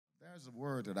There's a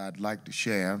word that I'd like to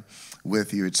share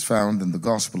with you. It's found in the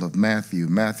Gospel of Matthew,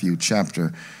 Matthew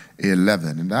chapter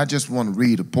 11. And I just want to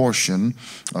read a portion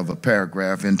of a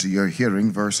paragraph into your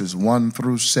hearing, verses 1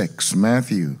 through 6.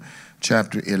 Matthew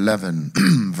chapter 11,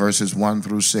 verses 1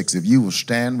 through 6. If you will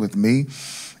stand with me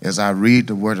as I read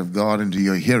the word of God into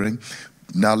your hearing.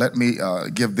 Now, let me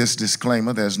give this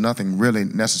disclaimer. There's nothing really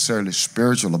necessarily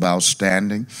spiritual about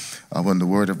standing when the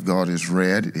Word of God is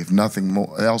read. If nothing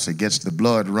more else, it gets the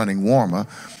blood running warmer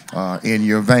in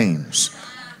your veins.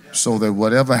 So that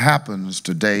whatever happens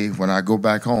today, when I go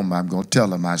back home, I'm going to tell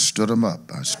them I stood them up.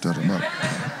 I stood them up.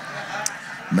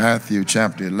 Matthew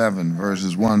chapter 11,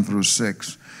 verses 1 through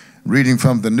 6. Reading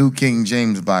from the New King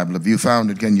James Bible. If you found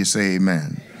it, can you say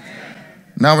amen?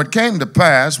 Now it came to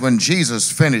pass, when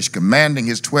Jesus finished commanding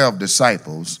his 12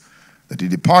 disciples, that he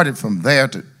departed from there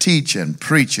to teach and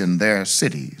preach in their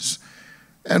cities.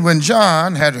 And when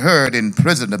John had heard in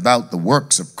prison about the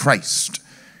works of Christ,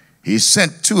 he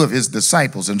sent 2 of his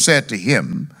disciples and said to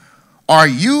him, "Are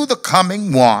you the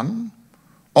coming one,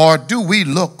 or do we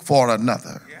look for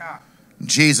another?"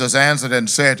 Jesus answered and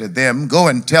said to them, "Go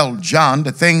and tell John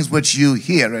the things which you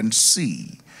hear and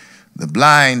see. The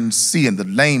blind see, and the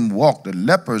lame walk, the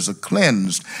lepers are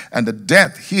cleansed, and the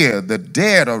deaf hear, the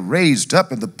dead are raised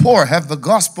up, and the poor have the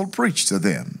gospel preached to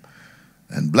them.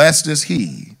 And blessed is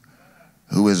he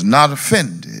who is not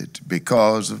offended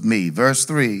because of me." Verse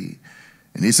 3,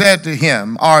 and he said to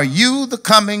him, "Are you the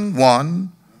coming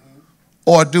one,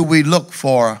 or do we look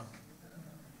for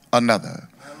another?"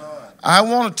 I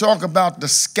want to talk about the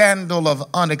scandal of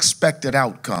unexpected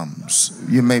outcomes.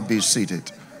 You may be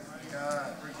seated.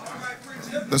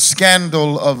 The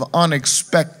scandal of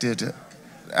unexpected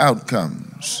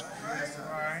outcomes.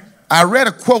 I read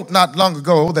a quote not long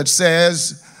ago that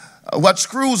says, "What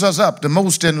screws us up the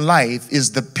most in life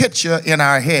is the picture in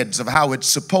our heads of how it's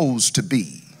supposed to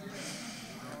be."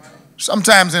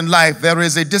 Sometimes in life there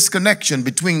is a disconnection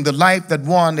between the life that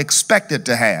one expected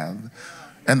to have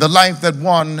and the life that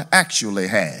one actually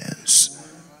has.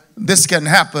 This can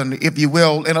happen, if you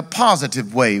will, in a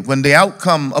positive way when the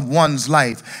outcome of one's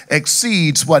life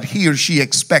exceeds what he or she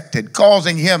expected,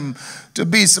 causing him to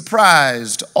be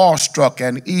surprised, awestruck,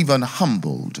 and even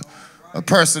humbled. A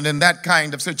person in that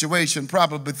kind of situation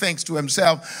probably thinks to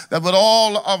himself that with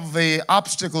all of the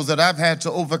obstacles that I've had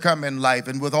to overcome in life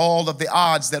and with all of the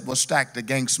odds that were stacked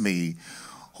against me,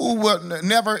 who would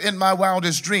never in my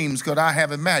wildest dreams could I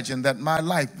have imagined that my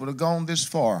life would have gone this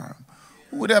far?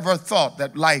 Who would ever have thought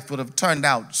that life would have turned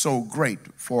out so great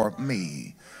for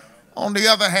me? On the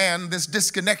other hand, this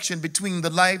disconnection between the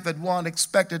life that one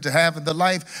expected to have and the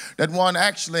life that one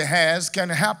actually has can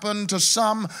happen to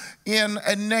some in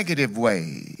a negative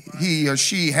way. He or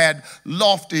she had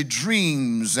lofty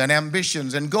dreams and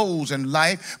ambitions and goals in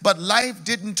life, but life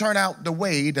didn't turn out the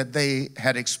way that they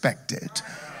had expected.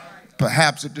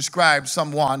 Perhaps it describes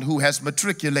someone who has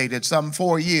matriculated some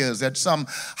 4 years at some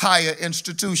higher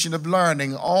institution of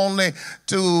learning, only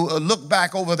to look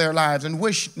back over their lives and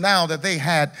wish now that they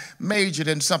had majored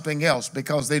in something else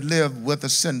because they live with a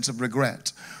sense of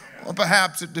regret. Or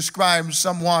perhaps it describes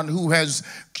someone who has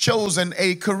chosen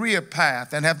a career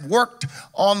path and have worked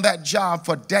on that job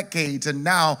for decades and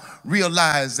now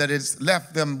realize that it's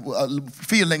left them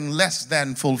feeling less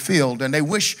than fulfilled and they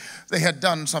wish they had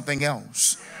done something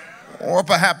else. Or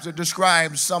perhaps it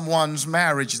describes someone's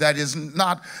marriage that is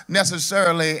not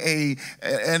necessarily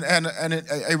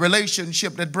a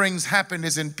relationship that brings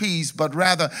happiness and peace, but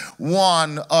rather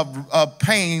one of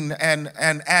pain and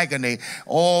agony.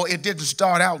 Or it didn't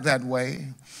start out that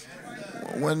way.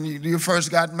 When you first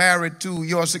got married to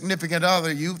your significant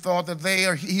other, you thought that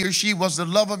he or she was the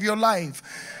love of your life.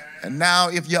 And now,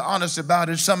 if you're honest about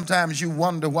it, sometimes you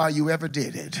wonder why you ever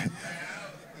did it.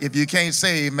 If you can't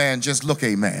say amen, just look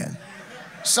amen.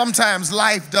 Sometimes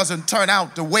life doesn't turn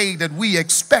out the way that we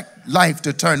expect life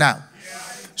to turn out.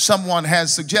 Someone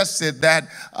has suggested that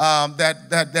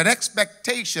that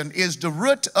expectation is the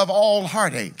root of all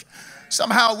heartache.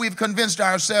 Somehow we've convinced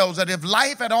ourselves that if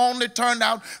life had only turned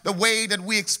out the way that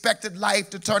we expected life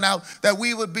to turn out, that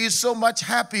we would be so much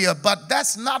happier. But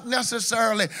that's not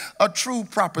necessarily a true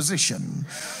proposition.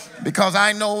 Because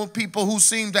I know people who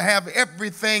seem to have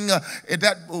everything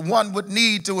that one would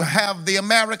need to have the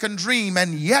American dream,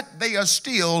 and yet they are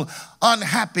still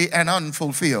unhappy and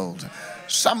unfulfilled.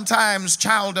 Sometimes,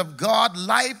 child of God,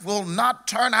 life will not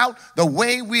turn out the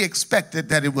way we expected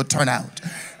that it would turn out.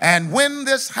 And when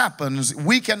this happens,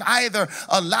 we can either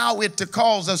allow it to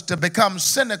cause us to become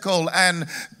cynical and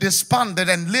despondent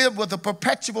and live with a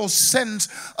perpetual sense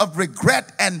of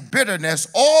regret and bitterness,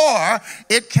 or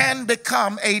it can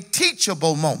become a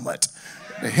teachable moment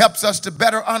It helps us to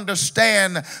better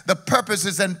understand the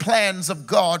purposes and plans of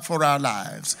God for our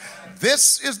lives.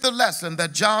 This is the lesson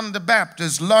that John the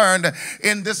Baptist learned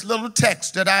in this little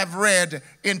text that I've read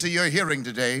into your hearing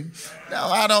today. Now,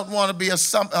 I don't want to be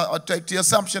take the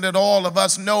assumption that all of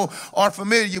us know or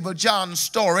familiar with John's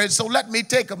story, so let me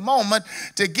take a moment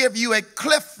to give you a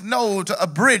cliff note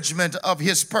abridgment of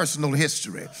his personal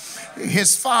history.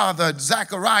 His father,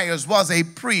 Zacharias, was a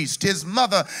priest. His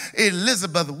mother,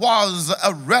 Elizabeth, was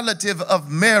a relative of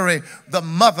Mary, the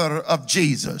mother of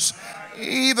Jesus.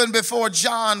 Even before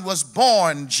John was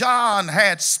born, John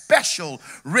had special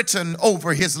written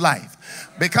over his life.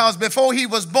 Because before he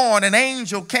was born, an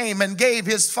angel came and gave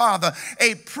his father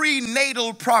a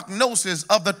prenatal prognosis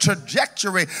of the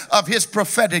trajectory of his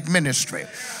prophetic ministry.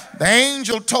 The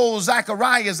angel told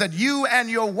Zacharias that you and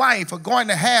your wife are going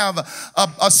to have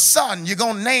a son. You're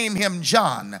going to name him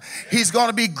John. He's going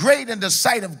to be great in the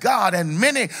sight of God, and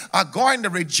many are going to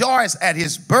rejoice at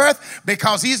his birth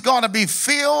because he's going to be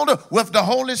filled with the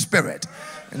Holy Spirit.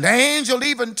 And the angel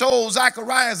even told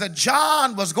Zacharias that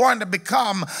John was going to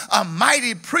become a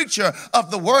mighty preacher of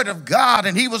the word of God,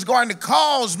 and he was going to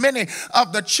cause many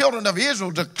of the children of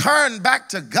Israel to turn back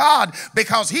to God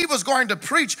because he was going to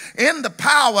preach in the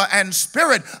power and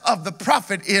spirit of the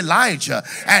prophet Elijah,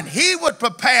 and he would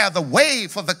prepare the way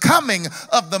for the coming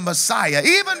of the Messiah.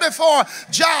 Even before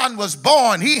John was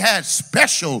born, he had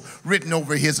special written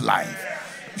over his life.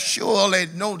 Surely,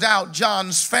 no doubt,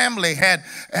 John's family had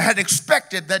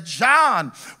expected that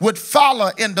John would follow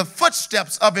in the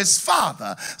footsteps of his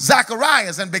father,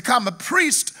 Zacharias, and become a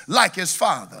priest like his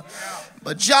father.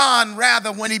 But John,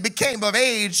 rather, when he became of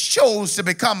age, chose to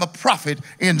become a prophet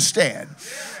instead.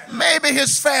 Maybe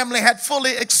his family had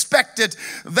fully expected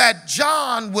that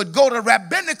John would go to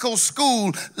rabbinical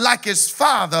school like his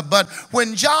father, but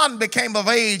when John became of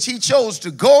age, he chose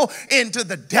to go into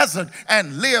the desert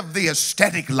and live the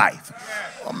ascetic life.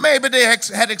 Or maybe they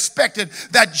had expected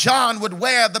that John would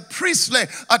wear the priestly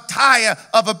attire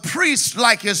of a priest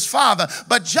like his father,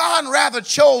 but John rather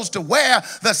chose to wear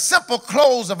the simple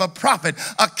clothes of a prophet,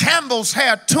 a camel's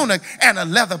hair tunic and a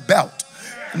leather belt.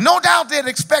 No doubt they had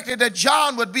expected that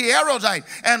John would be erudite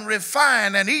and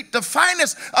refined and eat the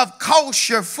finest of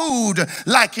kosher food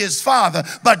like his father.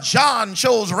 But John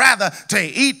chose rather to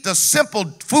eat the simple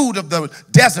food of the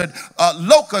desert,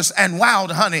 locusts and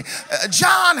wild honey.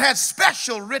 John had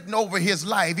special written over his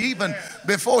life even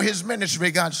before his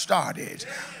ministry got started.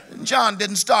 John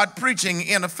didn't start preaching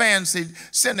in a fancy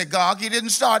synagogue. He didn't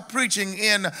start preaching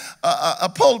in a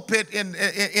pulpit in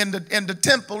the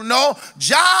temple. No,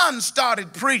 John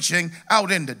started preaching out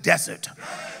in the desert.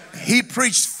 He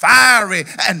preached fiery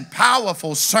and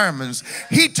powerful sermons.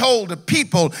 He told the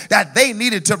people that they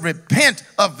needed to repent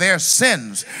of their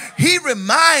sins. He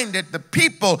reminded the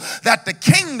people that the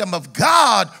kingdom of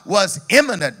God was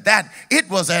imminent, that it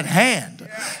was at hand,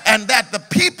 and that the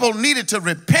people needed to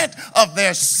repent of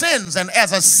their sins. And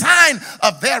as a sign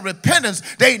of their repentance,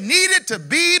 they needed to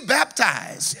be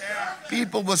baptized.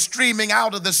 People were streaming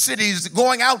out of the cities,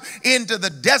 going out into the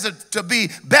desert to be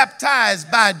baptized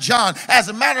by John. As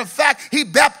a matter of fact, he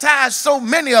baptized so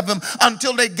many of them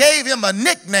until they gave him a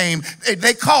nickname.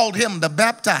 They called him the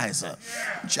baptizer.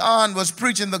 John was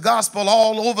preaching the gospel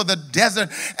all over the desert,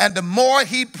 and the more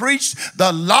he preached,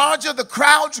 the larger the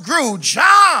crowds grew.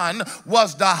 John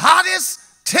was the hottest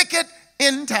ticket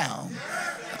in town.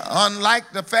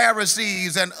 Unlike the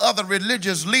Pharisees and other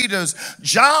religious leaders,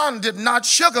 John did not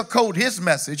sugarcoat his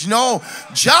message. No,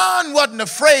 John wasn't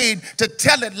afraid to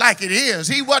tell it like it is.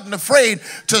 He wasn't afraid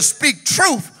to speak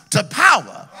truth to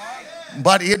power.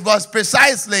 But it was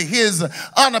precisely his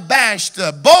unabashed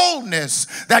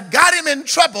boldness that got him in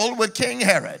trouble with King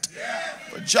Herod.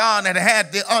 John had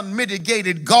had the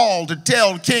unmitigated gall to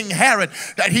tell King Herod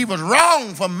that he was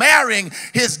wrong for marrying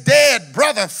his dead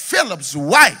brother Philip's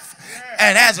wife.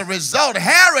 And as a result,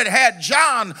 Herod had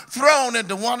John thrown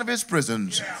into one of his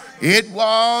prisons. It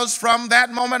was from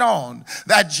that moment on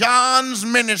that John's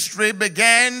ministry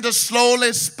began to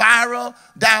slowly spiral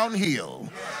downhill.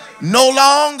 No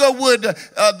longer would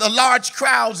the large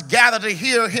crowds gather to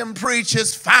hear him preach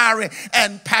his fiery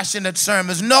and passionate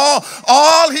sermons. No,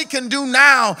 all he can do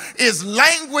now is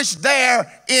languish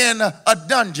there in a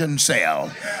dungeon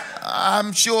cell.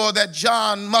 I'm sure that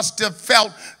John must have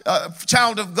felt,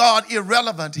 child of God,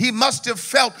 irrelevant. He must have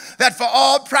felt that for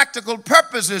all practical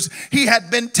purposes, he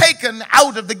had been taken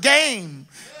out of the game.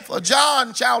 For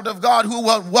John, child of God, who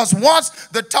was once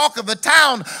the talk of the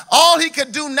town, all he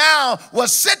could do now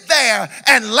was sit there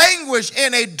and languish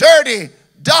in a dirty,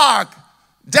 dark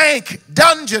dank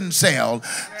dungeon cell.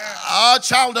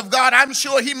 Child of God, I'm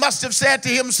sure he must have said to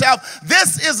himself,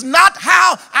 this is not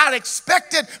how I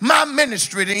expected my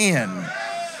ministry to end.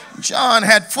 John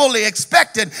had fully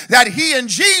expected that he and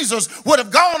Jesus would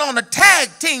have gone on a tag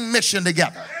team mission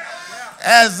together,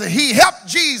 as he helped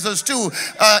Jesus to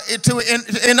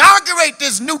inaugurate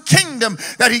this new kingdom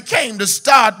that he came to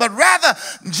start. But rather,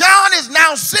 John is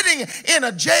now sitting in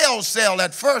a jail cell.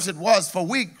 At first it was for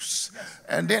weeks,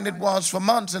 and then it was for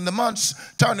months, and the months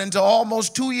turned into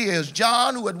almost 2 years.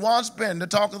 John, who had once been the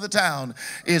talk of the town,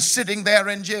 is sitting there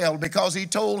in jail because he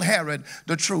told Herod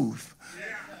the truth.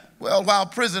 Well, while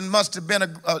prison must have been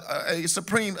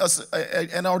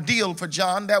an ordeal for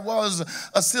John, there was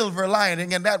a silver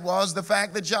lining, and that was the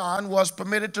fact that John was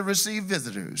permitted to receive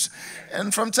visitors.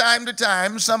 And from time to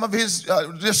time, some of his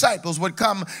disciples would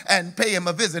come and pay him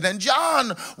a visit. And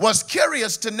John was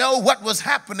curious to know what was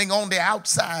happening on the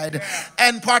outside,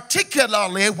 and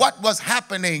particularly what was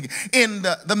happening in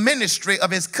the ministry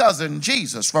of his cousin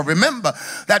Jesus. For remember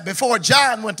that before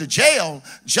John went to jail,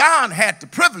 John had the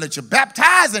privilege of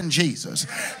baptizing Jesus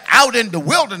out in the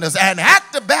wilderness. And at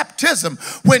the baptism,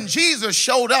 when Jesus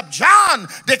showed up, John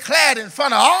declared in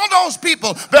front of all those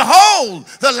people, behold,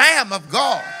 the Lamb of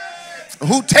God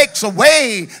who takes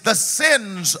away the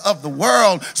sins of the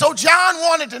world. So John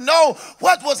wanted to know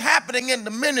what was happening in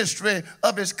the ministry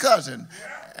of his cousin.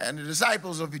 And the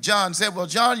disciples of John said, well,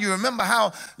 John, you remember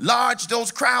how large those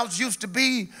crowds used to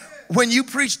be when you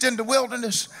preached in the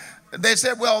wilderness? They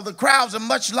said, well, the crowds are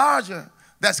much larger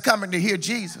that's coming to hear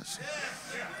Jesus.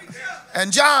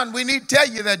 And John, we need to tell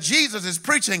you that Jesus is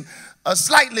preaching a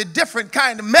slightly different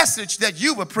kind of message that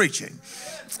you were preaching.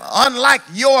 Unlike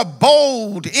your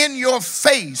bold, in your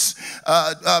face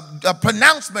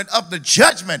pronouncement of the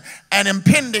judgment and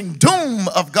impending doom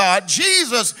of God,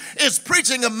 Jesus is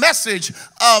preaching a message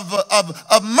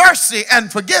of mercy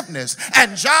and forgiveness.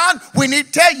 And John, we need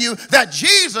to tell you that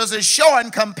Jesus is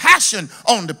showing compassion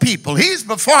on the people. He's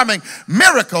performing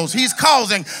miracles. He's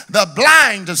causing the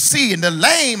blind to see, and the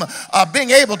lame are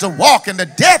being able to walk, and the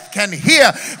deaf can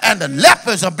hear, and the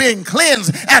lepers are being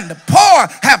cleansed, and the poor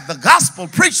have the gospel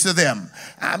preached to them.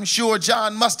 I'm sure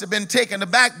John must have been taken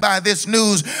aback by this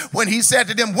news when he said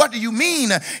to them, what do you mean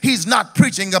he's not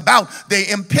preaching about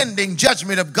the impending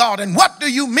judgment of God? And what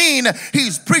do you mean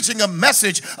he's preaching a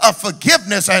message of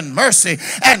forgiveness and mercy?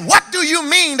 And what do you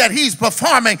mean that he's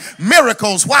performing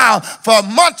miracles while for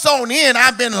months on end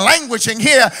I've been languishing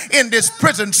here in this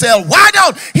prison cell? Why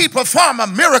don't he perform a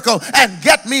miracle and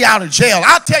get me out of jail?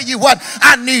 I'll tell you what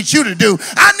I need you to do.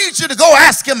 I need you to go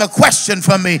ask him a question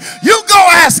for me. You go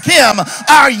ask him,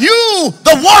 are you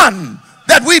the one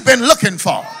that we've been looking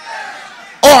for?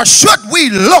 Or should we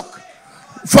look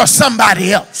for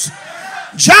somebody else?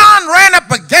 John ran up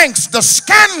against the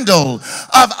scandal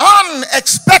of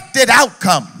unexpected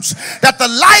outcomes, that the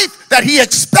life that he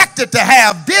expected to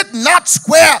have did not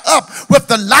square up with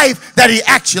the life that he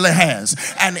actually has.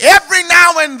 And every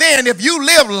now and then, if you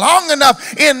live long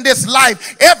enough in this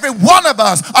life, every one of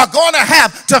us are going to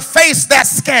have to face that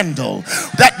scandal,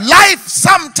 that life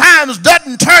sometimes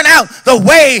doesn't turn out the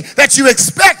way that you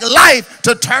expect life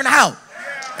to turn out.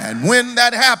 And when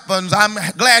that happens, I'm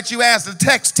glad you asked. The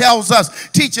text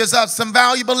teaches us some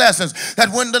valuable lessons. That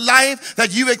when the life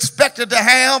that you expected to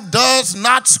have does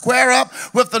not square up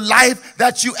with the life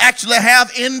that you actually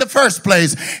have in the first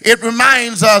place, it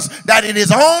reminds us that it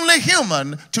is only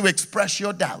human to express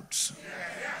your doubts.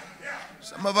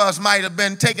 Some of us might have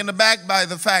been taken aback by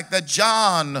the fact that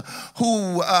John,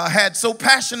 who had so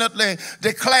passionately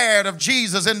declared of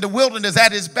Jesus in the wilderness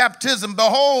at his baptism,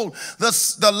 behold,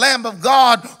 the Lamb of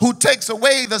God who takes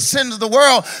away the sins of the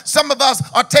world. Some of us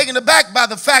are taken aback by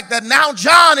the fact that now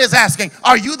John is asking,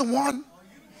 are you the one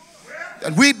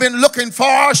that we've been looking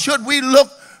for? Should we look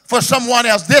for someone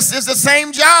else? This is the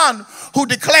same John who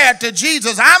declared to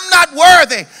Jesus, I'm not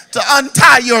worthy to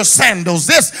untie your sandals.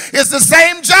 This is the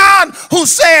same John who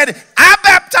said, I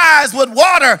baptize with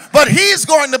water, but he's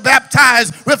going to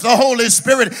baptize with the Holy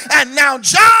Spirit. And now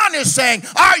John is saying,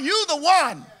 are you the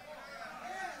one?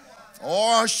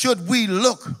 Or should we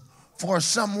look for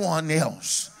someone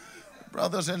else?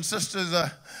 Brothers and sisters,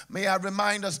 may I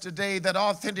remind us today that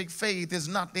authentic faith is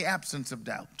not the absence of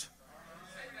doubt.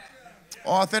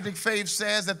 Authentic faith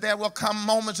says that there will come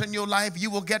moments in your life,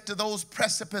 you will get to those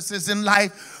precipices in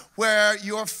life where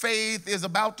your faith is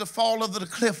about to fall over the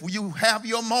cliff. You have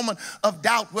your moment of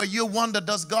doubt where you wonder,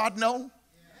 does God know?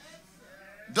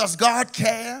 Does God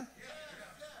care?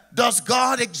 Does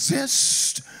God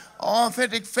exist?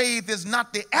 Authentic faith is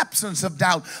not the absence of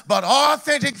doubt, but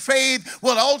authentic faith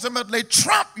will ultimately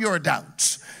trump your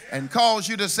doubts and cause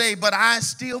you to say, but I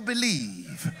still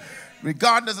believe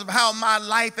regardless of how my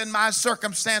life and my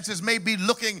circumstances may be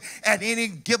looking at any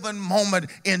given moment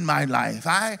in my life.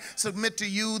 I submit to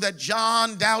you that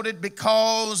John doubted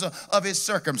because of his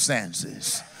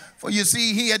circumstances. For you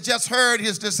see, he had just heard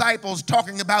his disciples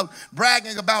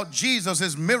bragging about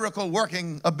Jesus' miracle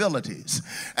working abilities.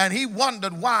 And he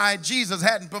wondered why Jesus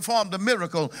hadn't performed a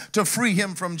miracle to free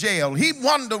him from jail. He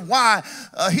wondered why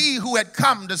he who had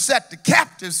come to set the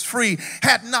captives free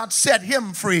had not set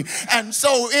him free. And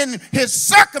so in his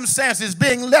circumstances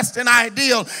being less than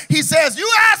ideal, he says, you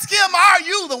ask him, are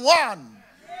you the one?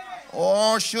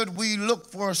 Or should we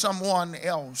look for someone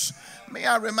else? May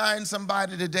I remind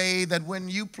somebody today that when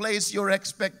you place your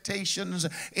expectations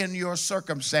in your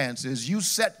circumstances, you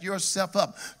set yourself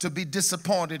up to be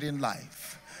disappointed in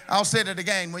life. I'll say that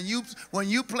again. When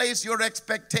you place your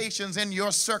expectations in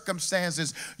your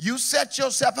circumstances, you set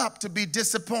yourself up to be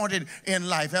disappointed in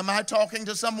life. Am I talking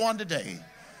to someone today?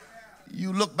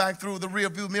 You look back through the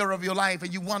rearview mirror of your life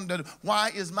and you wondered,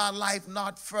 why is my life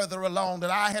not further along?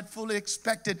 That I had fully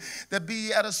expected to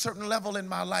be at a certain level in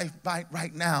my life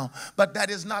right now, but that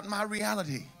is not my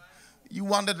reality. You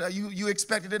wondered, you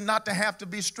expected it not to have to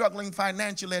be struggling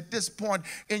financially at this point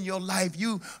in your life.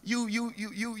 You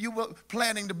were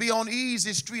planning to be on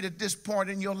easy street at this point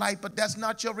in your life, but that's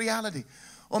not your reality.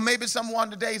 Or maybe someone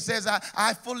today says,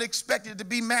 I fully expected to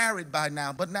be married by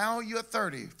now, but now you're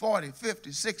 30, 40,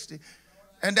 50, 60,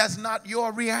 and that's not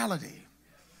your reality.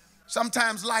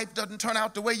 Sometimes life doesn't turn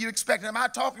out the way you expected. Am I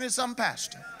talking to some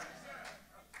pastor?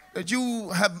 That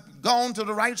you have gone to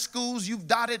the right schools, you've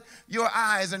dotted your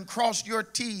I's and crossed your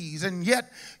T's, and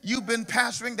yet you've been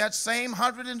pastoring that same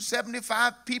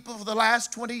 175 people for the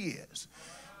last 20 years.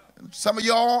 Some of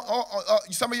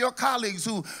your colleagues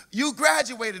who you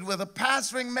graduated with are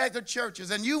pastoring mega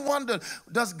churches, and you wonder,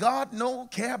 does God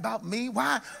care about me?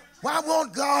 Why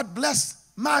won't God bless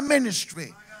my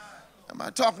ministry? Am I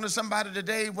talking to somebody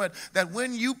today that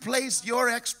when you place your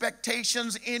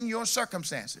expectations in your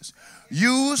circumstances,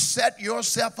 you set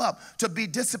yourself up to be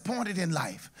disappointed in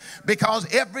life?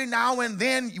 Because every now and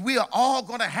then we are all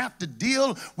going to have to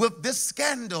deal with this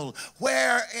scandal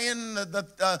wherein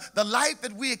the life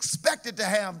that we expected to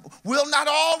have will not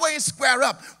always square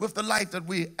up with the life that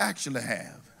we actually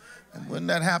have. And when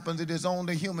that happens, it is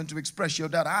only human to express your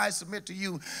doubt. I submit to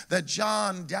you that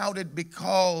John doubted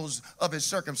because of his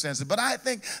circumstances. But I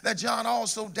think that John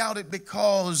also doubted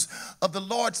because of the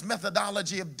Lord's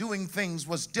methodology of doing things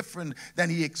was different than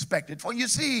he expected. For you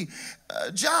see,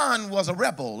 John was a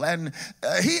rebel, and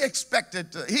he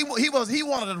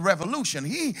wanted a revolution.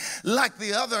 He, like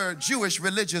the other Jewish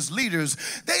religious leaders,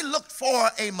 they looked for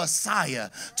a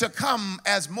Messiah to come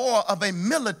as more of a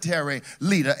military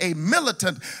leader, a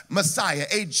militant Messiah,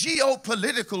 a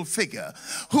geopolitical figure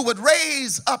who would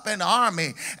raise up an army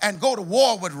and go to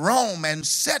war with Rome and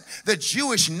set the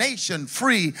Jewish nation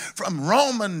free from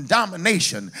Roman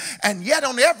domination. And yet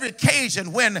on every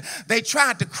occasion when they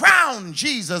tried to crown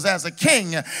Jesus as a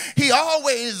king, he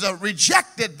always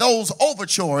rejected those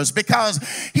overtures, because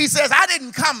he says, I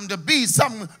didn't come to be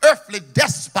some earthly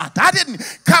despot. I didn't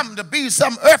come to be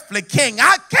some earthly king.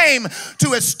 I came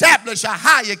to establish a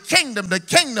higher kingdom, the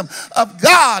kingdom of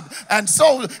God. And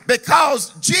so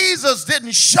because Jesus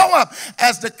didn't show up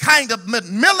as the kind of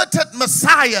militant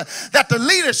Messiah that the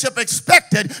leadership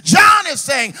expected, John is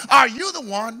saying, are you the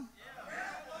one?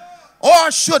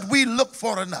 Or should we look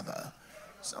for another?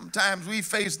 Sometimes we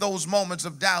face those moments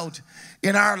of doubt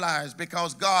in our lives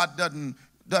because God doesn't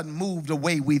move the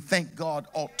way we think God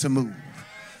ought to move.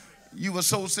 You were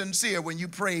so sincere when you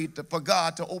prayed for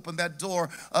God to open that door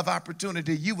of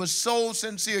opportunity. You were so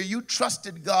sincere. You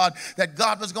trusted God that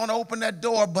God was going to open that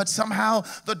door, but somehow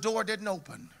the door didn't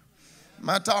open. Am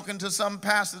I talking to some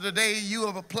pastor today? You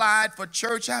have applied for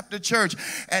church after church,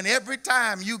 and every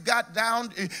time you got down,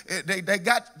 they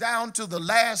got down to the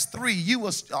last three. You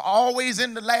were always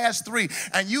in the last three,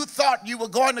 and you thought you were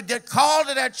going to get called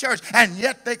to that church, and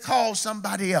yet they called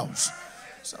somebody else.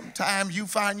 Sometimes you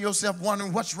find yourself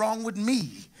wondering, what's wrong with me?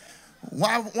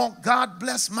 Why won't God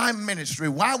bless my ministry?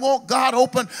 Why won't God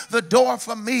open the door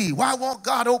for me? Why won't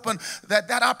God open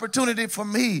that opportunity for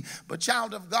me? But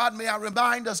child of God, may I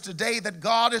remind us today that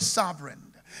God is sovereign.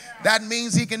 That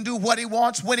means he can do what he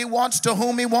wants, when he wants, to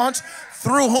whom he wants,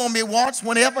 through whom he wants,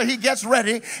 whenever he gets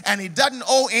ready, and he doesn't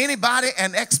owe anybody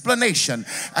an explanation.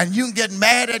 And you can get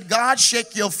mad at God,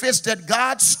 shake your fist at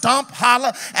God, stomp,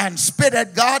 holler, and spit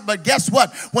at God, but guess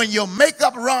what? When your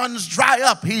makeup runs dry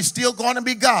up, he's still going to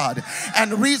be God.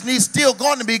 And the reason he's still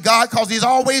going to be God, because he's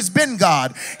always been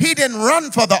God. He didn't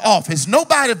run for the office.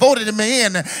 Nobody voted him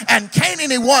in, and can't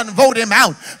anyone vote him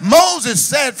out. Moses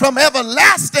said, from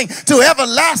everlasting to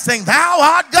everlasting, everlasting. Thou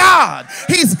art God.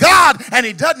 He's God, and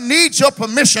he doesn't need your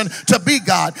permission to be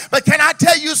God. But can I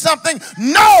tell you something?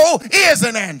 No is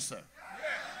an answer.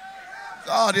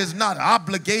 God is not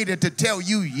obligated to tell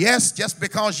you yes just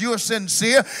because you're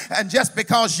sincere and just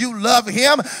because you love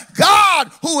him.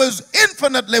 God, who is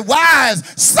infinitely wise,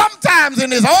 sometimes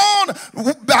in his own,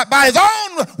 by his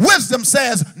own wisdom,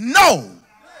 says no.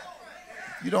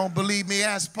 You don't believe me?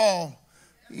 Ask Paul.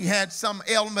 He had some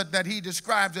ailment that he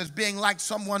describes as being like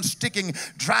someone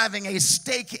driving a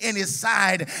stake in his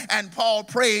side. And Paul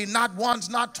prayed not once,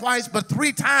 not twice, but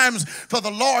 3 times for the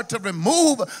Lord to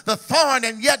remove the thorn.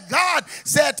 And yet God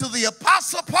said to the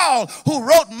Apostle Paul, who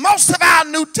wrote most of our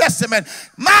New Testament,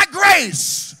 my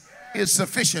grace is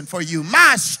sufficient for you.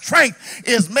 My strength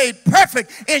is made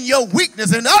perfect in your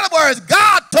weakness. In other words,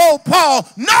 God told Paul,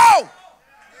 no.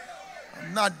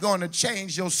 I'm not going to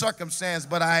change your circumstance,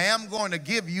 but I am going to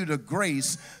give you the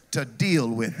grace to deal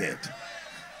with it.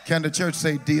 Can the church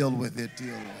say deal with it, deal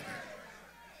with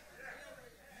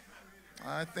it?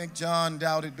 I think John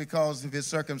doubted because of his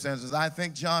circumstances. I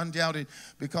think John doubted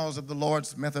because of the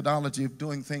Lord's methodology of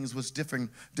doing things was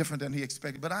different than he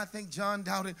expected. But I think John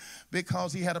doubted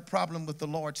because he had a problem with the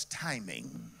Lord's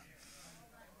timing.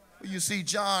 You see,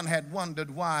 John had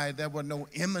wondered why there were no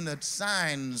imminent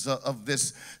signs of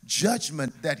this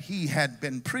judgment that he had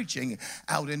been preaching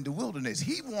out in the wilderness.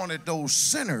 He wanted those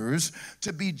sinners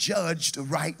to be judged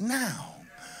right now.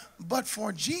 But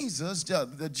for Jesus,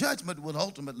 the judgment would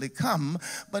ultimately come,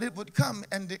 but it would come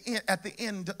at the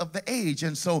end of the age.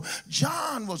 And so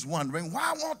John was wondering,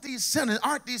 why aren't these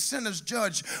sinners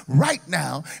judged right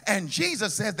now? And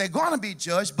Jesus said they're going to be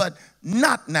judged, but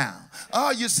not now.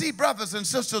 You see, brothers and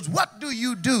sisters, what do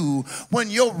you do when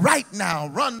your right now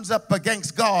runs up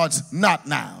against God's not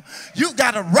now? You've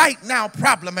got a right now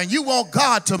problem and you want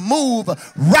God to move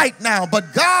right now.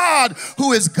 But God,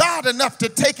 who is God enough to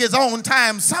take his own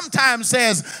time, sometimes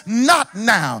says not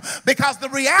now. Because the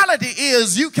reality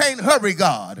is you can't hurry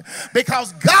God.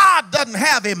 Because God doesn't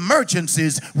have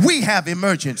emergencies. We have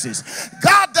emergencies.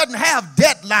 God doesn't have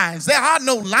deadlines. There are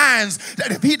no lines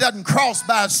that if he doesn't cross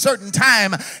by a certain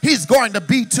time, he's going to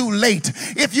be too late.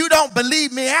 If you don't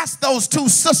believe me, ask those 2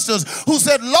 sisters who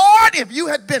said, Lord, if you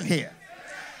had been here,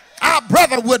 our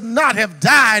brother would not have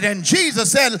died. And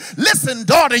Jesus said, listen,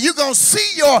 daughter, you're going to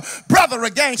see your brother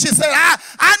again. She said,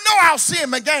 I know I'll see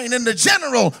him again in the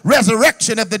general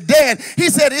resurrection of the dead. He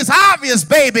said, it's obvious,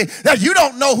 baby, that you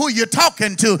don't know who you're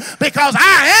talking to, because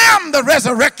I am the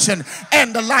resurrection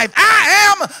and the life.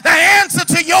 I am the answer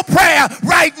to your prayer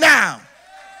right now.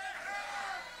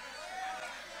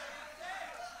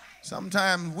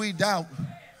 Sometimes we doubt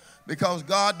because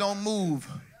God don't move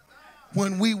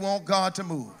when we want God to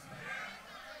move.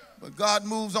 But God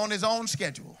moves on his own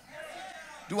schedule.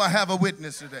 Do I have a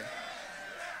witness today?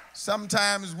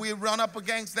 Sometimes we run up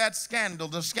against that scandal,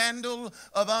 the scandal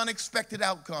of unexpected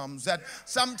outcomes, that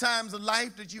sometimes the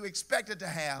life that you expected to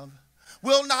have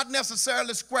will not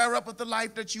necessarily square up with the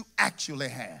life that you actually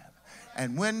have.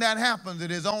 And when that happens,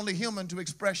 it is only human to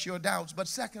express your doubts. But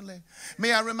secondly,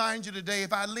 may I remind you today,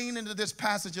 if I lean into this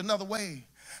passage another way,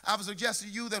 I would suggest to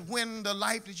you that when the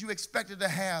life that you expected to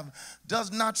have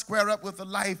does not square up with the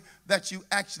life that you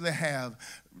actually have,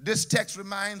 this text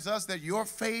reminds us that your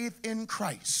faith in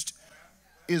Christ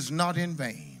is not in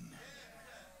vain.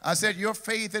 I said your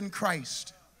faith in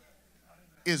Christ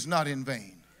is not in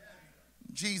vain.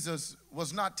 Jesus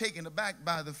was not taken aback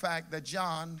by the fact that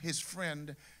John, his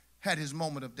friend, had his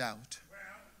moment of doubt.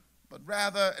 But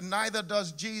rather, neither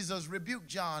does Jesus rebuke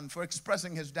John for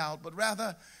expressing his doubt, but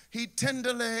rather he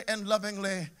tenderly and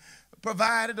lovingly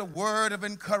provided a word of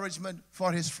encouragement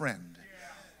for his friend.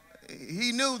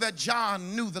 He knew that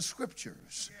John knew the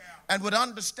scriptures and would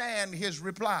understand his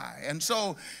reply. And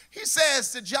so he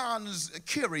says to John's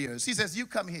curious, he says, you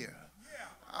come here.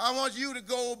 I want you to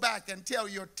go back and tell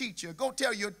your teacher, go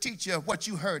tell your teacher what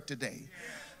you heard today.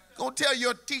 Go tell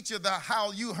your teacher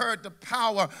how you heard the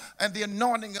power and the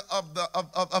anointing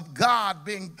of God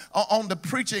being on the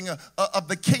preaching of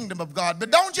the kingdom of God.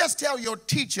 But don't just tell your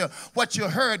teacher what you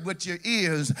heard with your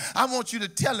ears. I want you to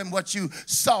tell him what you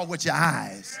saw with your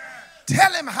eyes.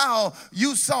 Tell him how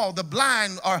you saw the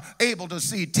blind are able to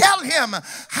see. Tell him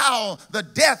how the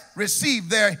deaf receive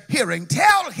their hearing.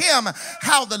 Tell him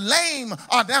how the lame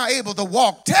are now able to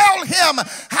walk. Tell him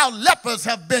how lepers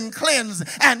have been cleansed.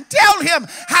 And tell him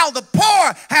how the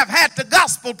poor have had the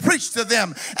gospel preached to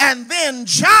them. And then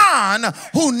John,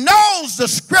 who knows the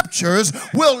scriptures,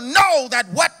 will know that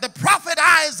what the prophet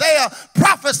Isaiah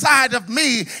prophesied of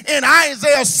me in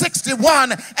Isaiah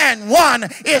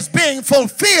 61:1 is being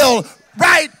fulfilled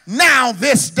right now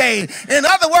this day. In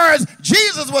other words,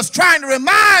 Jesus was trying to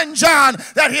remind John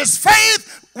that his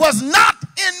faith was not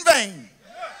in vain.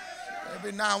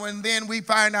 Every now and then we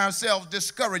find ourselves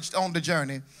discouraged on the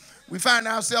journey. We find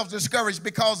ourselves discouraged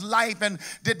because life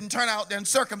didn't turn out, and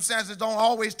circumstances don't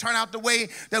always turn out the way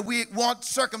that we want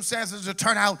circumstances to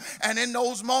turn out. And in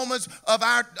those moments of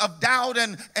doubt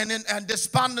and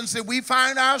despondency, we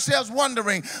find ourselves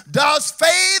wondering, does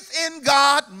faith in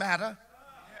God matter?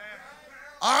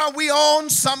 Are we on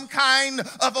some kind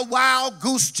of a wild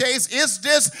goose chase? Is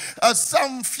this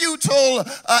some futile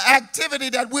activity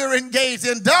that we're engaged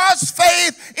in? Does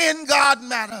faith in God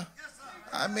matter?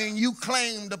 I mean, you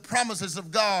claim the promises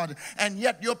of God, and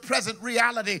yet your present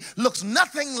reality looks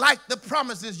nothing like the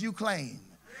promises you claim.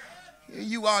 Here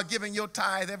you are giving your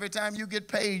tithe every time you get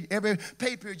paid. Every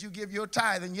pay period you give your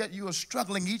tithe, and yet you are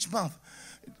struggling each month.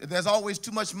 There's always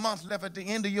too much month left at the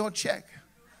end of your check.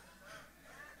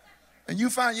 And you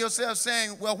find yourself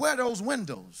saying, well, where are those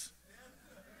windows?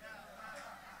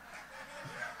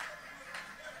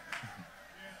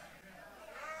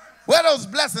 Where are those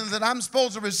blessings that I'm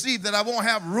supposed to receive that I won't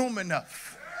have room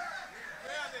enough?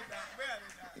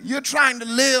 You're trying to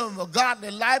live a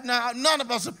godly life. Now, none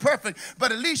of us are perfect,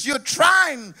 but at least you're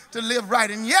trying to live right.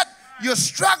 And yet, you're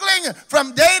struggling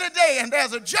from day to day. And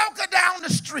there's a joker down the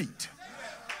street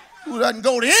who doesn't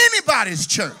go to anybody's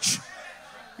church.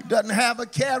 He doesn't have a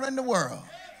care in the world.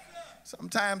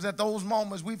 Sometimes at those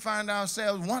moments, we find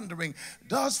ourselves wondering,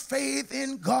 does faith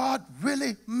in God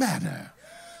really matter?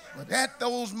 But at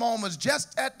those moments,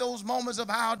 just at those moments of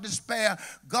our despair,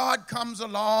 God comes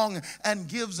along and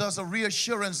gives us a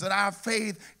reassurance that our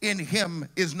faith in him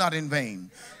is not in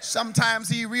vain. Sometimes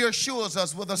he reassures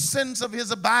us with a sense of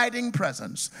his abiding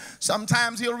presence.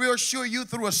 Sometimes he'll reassure you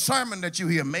through a sermon that you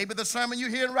hear, maybe the sermon you're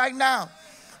hearing right now,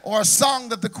 or a song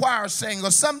that the choir sing, or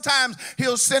sometimes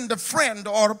he'll send a friend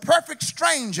or a perfect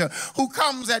stranger who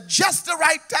comes at just the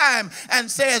right time and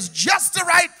says just the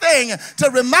right thing to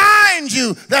remind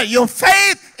you that your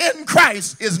faith in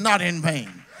Christ is not in vain.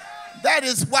 That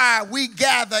is why we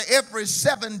gather every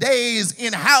 7 days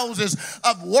in houses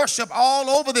of worship all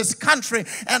over this country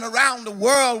and around the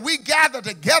world. We gather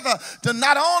together to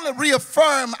not only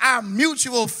reaffirm our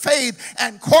mutual faith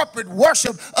and corporate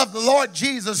worship of the Lord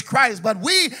Jesus Christ, but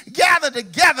we gather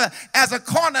together as a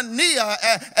koinonia,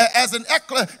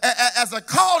 as a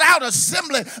called out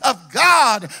assembly of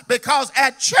God, because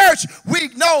at church we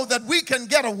know that we can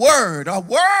get a word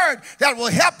that will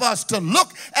help us to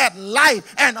look at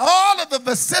life and all of the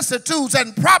vicissitudes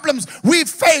and problems we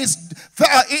face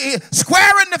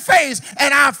square in the face,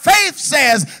 and our faith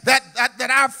says that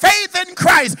our faith in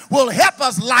Christ will help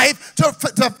us life to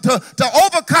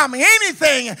overcome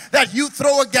anything that you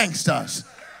throw against us.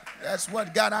 That's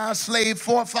what got our slave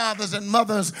forefathers and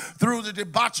mothers through the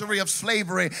debauchery of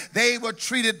slavery. They were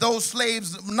treated, those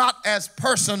slaves, not as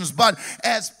persons, but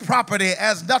as property,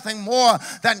 as nothing more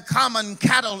than common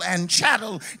cattle and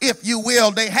chattel, if you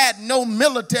will. They had no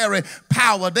military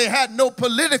power. They had no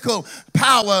political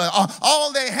power.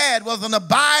 All they had was an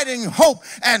abiding hope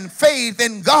and faith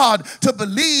in God to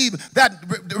believe that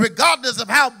regardless of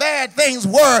how bad things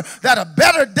were, that a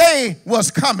better day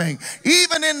was coming.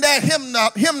 Even in their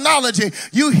hymnology,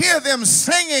 you hear them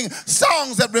singing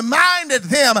songs that reminded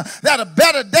them that a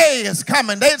better day is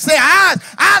coming. They'd say,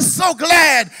 I'm so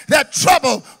glad that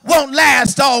trouble won't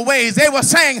last always. They were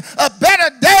saying a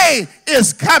better day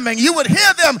is coming. You would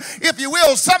hear them, if you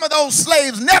will. Some of those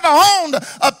slaves never owned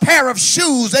a pair of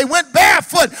shoes. They went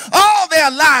barefoot all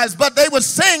their lives, but they would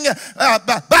sing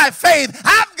by faith,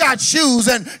 I've got shoes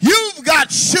and you've got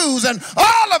shoes and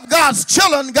all of God's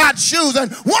children got shoes,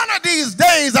 and one of these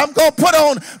days I'm going to put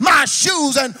on my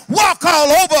shoes and walk all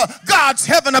over God's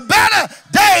heaven. A better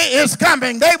day is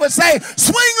coming. They would say,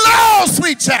 swing low,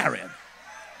 sweet chariot,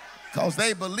 because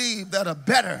they believe that a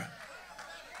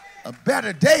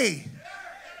better day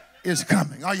is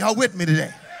coming. Are y'all with me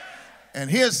today? And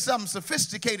here's some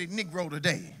sophisticated Negro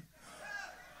today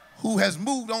who has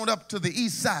moved on up to the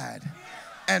east side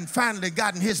and finally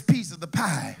gotten his piece of the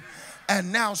pie.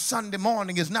 And now Sunday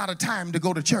morning is not a time to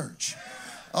go to church.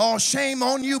 Oh, shame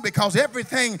on you, because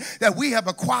everything that we have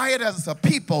acquired as a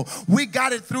people, we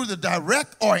got it through the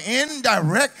direct or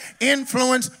indirect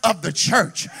influence of the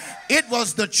church. It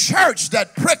was the church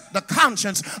that pricked the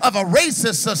conscience of a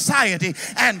racist society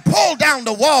and pulled down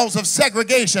the walls of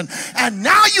segregation. And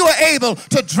now you are able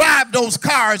to drive those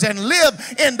cars and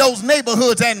live in those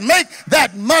neighborhoods and make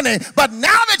that money. But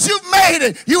now that you've made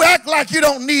it, you act like you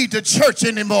don't need the church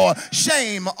anymore.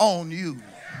 Shame on you.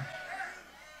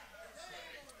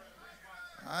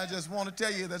 I just want to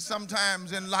tell you that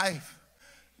sometimes in life,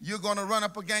 you're going to run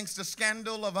up against a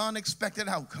scandal of unexpected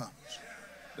outcomes.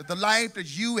 That the life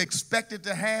that you expected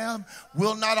to have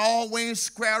will not always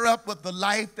square up with the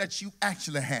life that you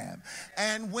actually have.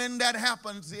 And when that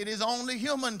happens, it is only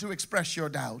human to express your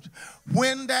doubt.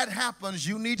 When that happens,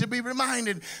 you need to be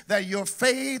reminded that your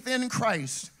faith in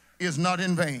Christ is not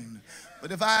in vain.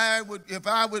 But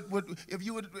if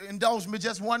you would indulge me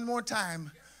just one more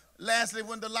time. Lastly,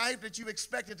 when the life that you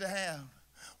expected to have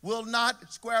will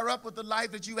not square up with the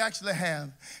life that you actually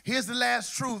have, here's the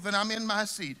last truth, and I'm in my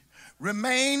seat.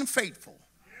 Remain faithful,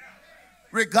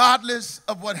 regardless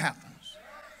of what happens.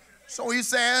 So he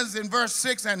says in verse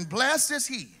 6, and blessed is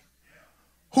he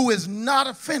who is not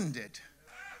offended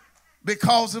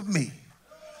because of me.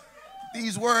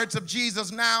 These words of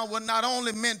Jesus now were not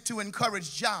only meant to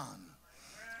encourage John,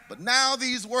 but now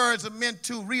these words are meant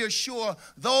to reassure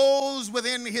those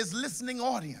within his listening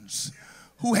audience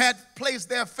who had placed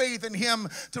their faith in him,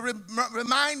 to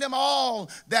remind them all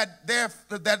that their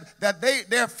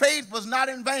faith was not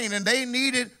in vain and they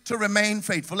needed to remain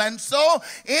faithful. And so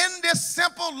in this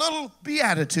simple little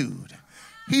beatitude,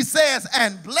 he says,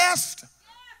 and blessed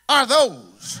are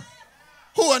those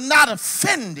who are not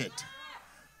offended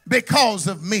because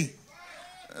of me.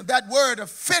 That word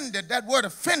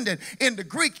offended in the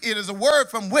Greek, it is a word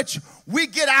from which we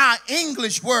get our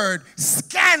English word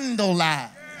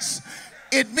scandalize.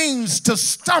 It means to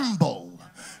stumble.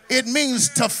 It means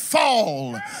to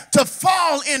fall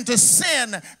into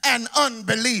sin and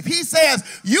unbelief. He says,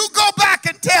 you go back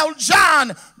and tell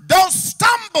John, don't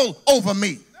stumble over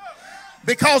me.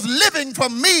 Because living for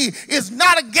me is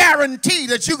not a guarantee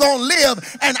that you're going to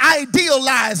live an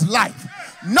idealized life.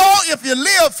 No, if you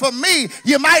live for me,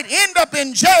 you might end up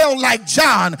in jail like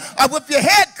John, or with your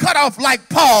head cut off like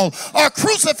Paul, or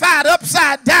crucified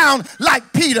upside down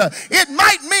like Peter. It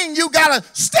might mean you got to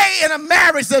stay in a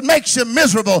marriage that makes you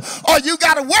miserable, or you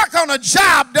got to work on a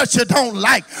job that you don't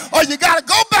like, or you got to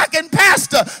go back and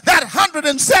pastor that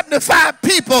 175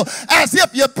 people as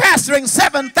if you're pastoring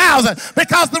 7,000.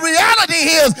 Because the reality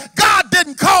is, God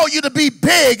didn't call you to be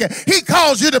big. He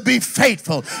calls you to be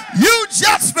faithful. You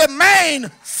just remain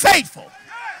faithful.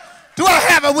 Do I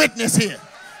have a witness here?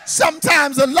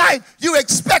 Sometimes the life you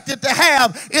expected to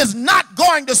have is not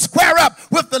going to square up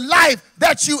with the life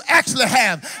that you actually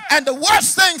have. And the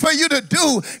worst thing for you to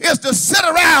do is to sit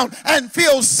around and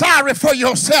feel sorry for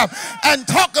yourself and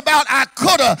talk about I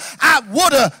coulda, I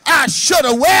woulda, I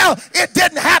shoulda. Well, it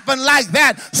didn't happen like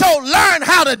that. So learn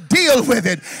how to deal with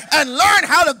it and learn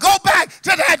how to go back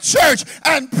to that church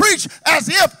and preach as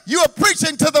if you are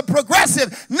preaching to the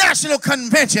Progressive National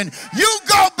Convention. You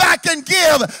go back and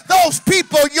give those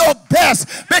people your best,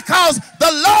 because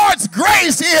the Lord's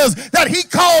grace is that he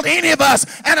called any of us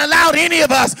and allowed any of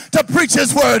us to preach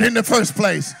his word in the first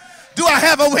place. Do I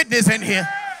have a witness in here?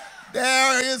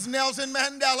 There is Nelson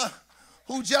Mandela,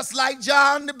 who just like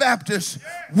John the Baptist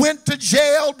went to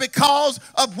jail because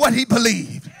of what he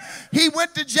believed. He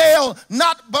went to jail,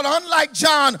 but unlike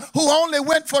John, who only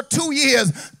went for 2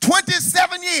 years,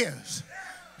 27 years.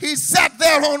 He sat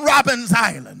there on Robben's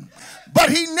Island, but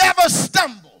he never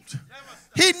stumbled.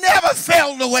 He never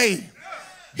fell away.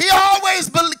 He always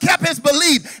kept his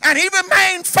belief, and he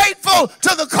remained faithful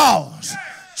to the cause.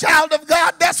 Child of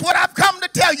God, that's what I've come to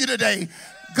tell you today.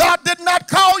 God did not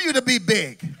call you to be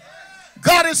big.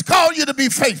 God has called you to be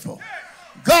faithful.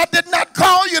 God did not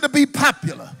call you to be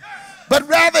popular, but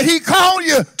rather he called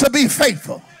you to be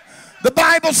faithful. The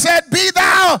Bible said, be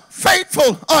thou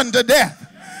faithful unto death,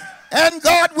 and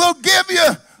God will give you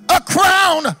a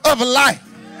crown of life.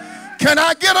 Can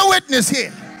I get a witness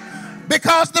here?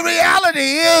 Because the reality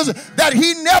is that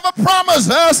he never promised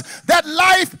us that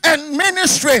life and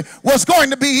ministry was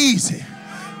going to be easy.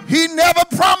 He never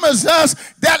promised us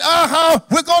that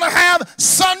we're going to have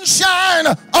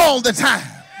sunshine all the time.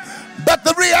 But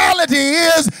the reality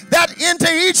is that into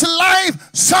each life,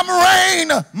 some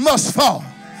rain must fall.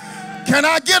 Can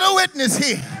I get a witness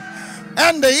here?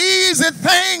 And the easy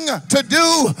thing to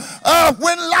do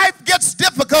when life gets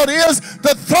difficult is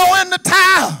to throw in the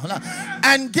towel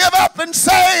and give up and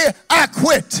say, I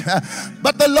quit.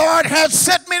 But the Lord has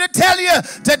sent me to tell you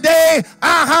today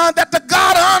that the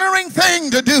God-honoring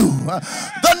thing to do,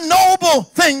 the noble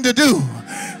thing to do,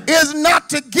 is not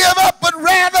to give up, but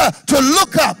rather to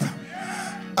look up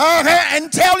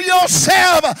and tell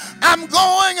yourself, I'm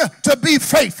going to be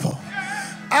faithful.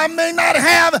 I may not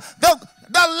have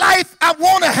the life I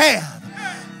want to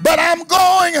have, but I'm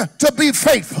going to be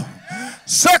faithful.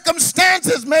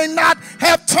 Circumstances may not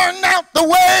have turned out the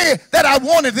way that I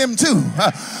wanted them to,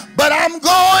 but I'm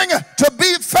going to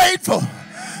be faithful.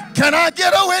 Can I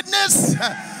get a witness?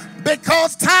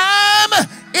 Because time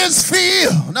is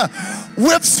filled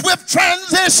with swift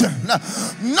transition.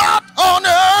 Not on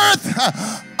earth,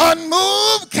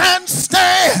 unmoved can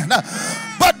stand,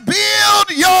 but build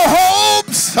your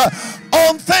hopes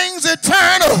on things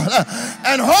eternal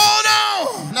and hold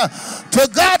on to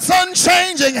God's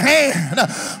unchanging hand,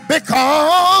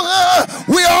 because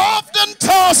we are often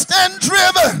tossed and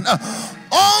driven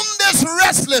on this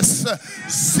restless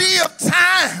sea of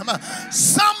time,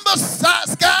 somber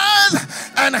skies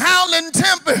and howling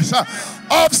tempests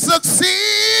of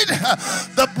succeed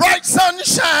the bright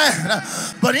sunshine.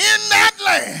 But in that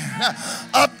land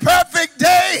of perfect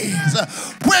days,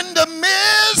 when the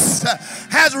mist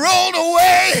has rolled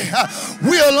away,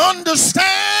 we'll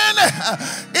understand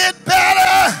it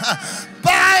better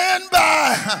by and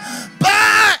by,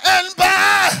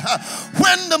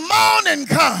 when the morning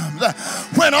comes,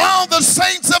 when all the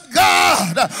saints of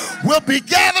God will be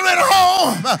gathering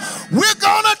home. We're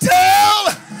gonna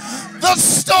tell the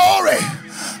story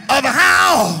of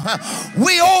how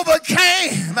we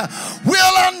overcame.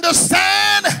 We'll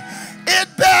understand it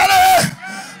better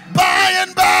by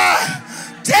and by.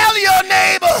 Tell your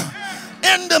neighbor,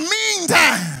 in the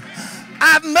meantime,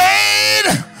 I've made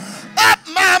up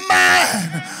my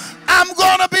mind. I'm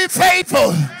gonna be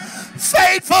faithful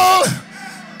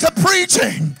to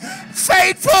preaching,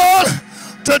 faithful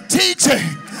to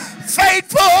teaching,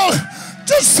 faithful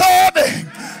to serving,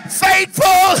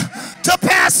 faithful to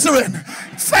pastoring,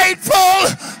 faithful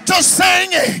to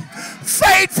singing,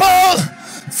 faithful.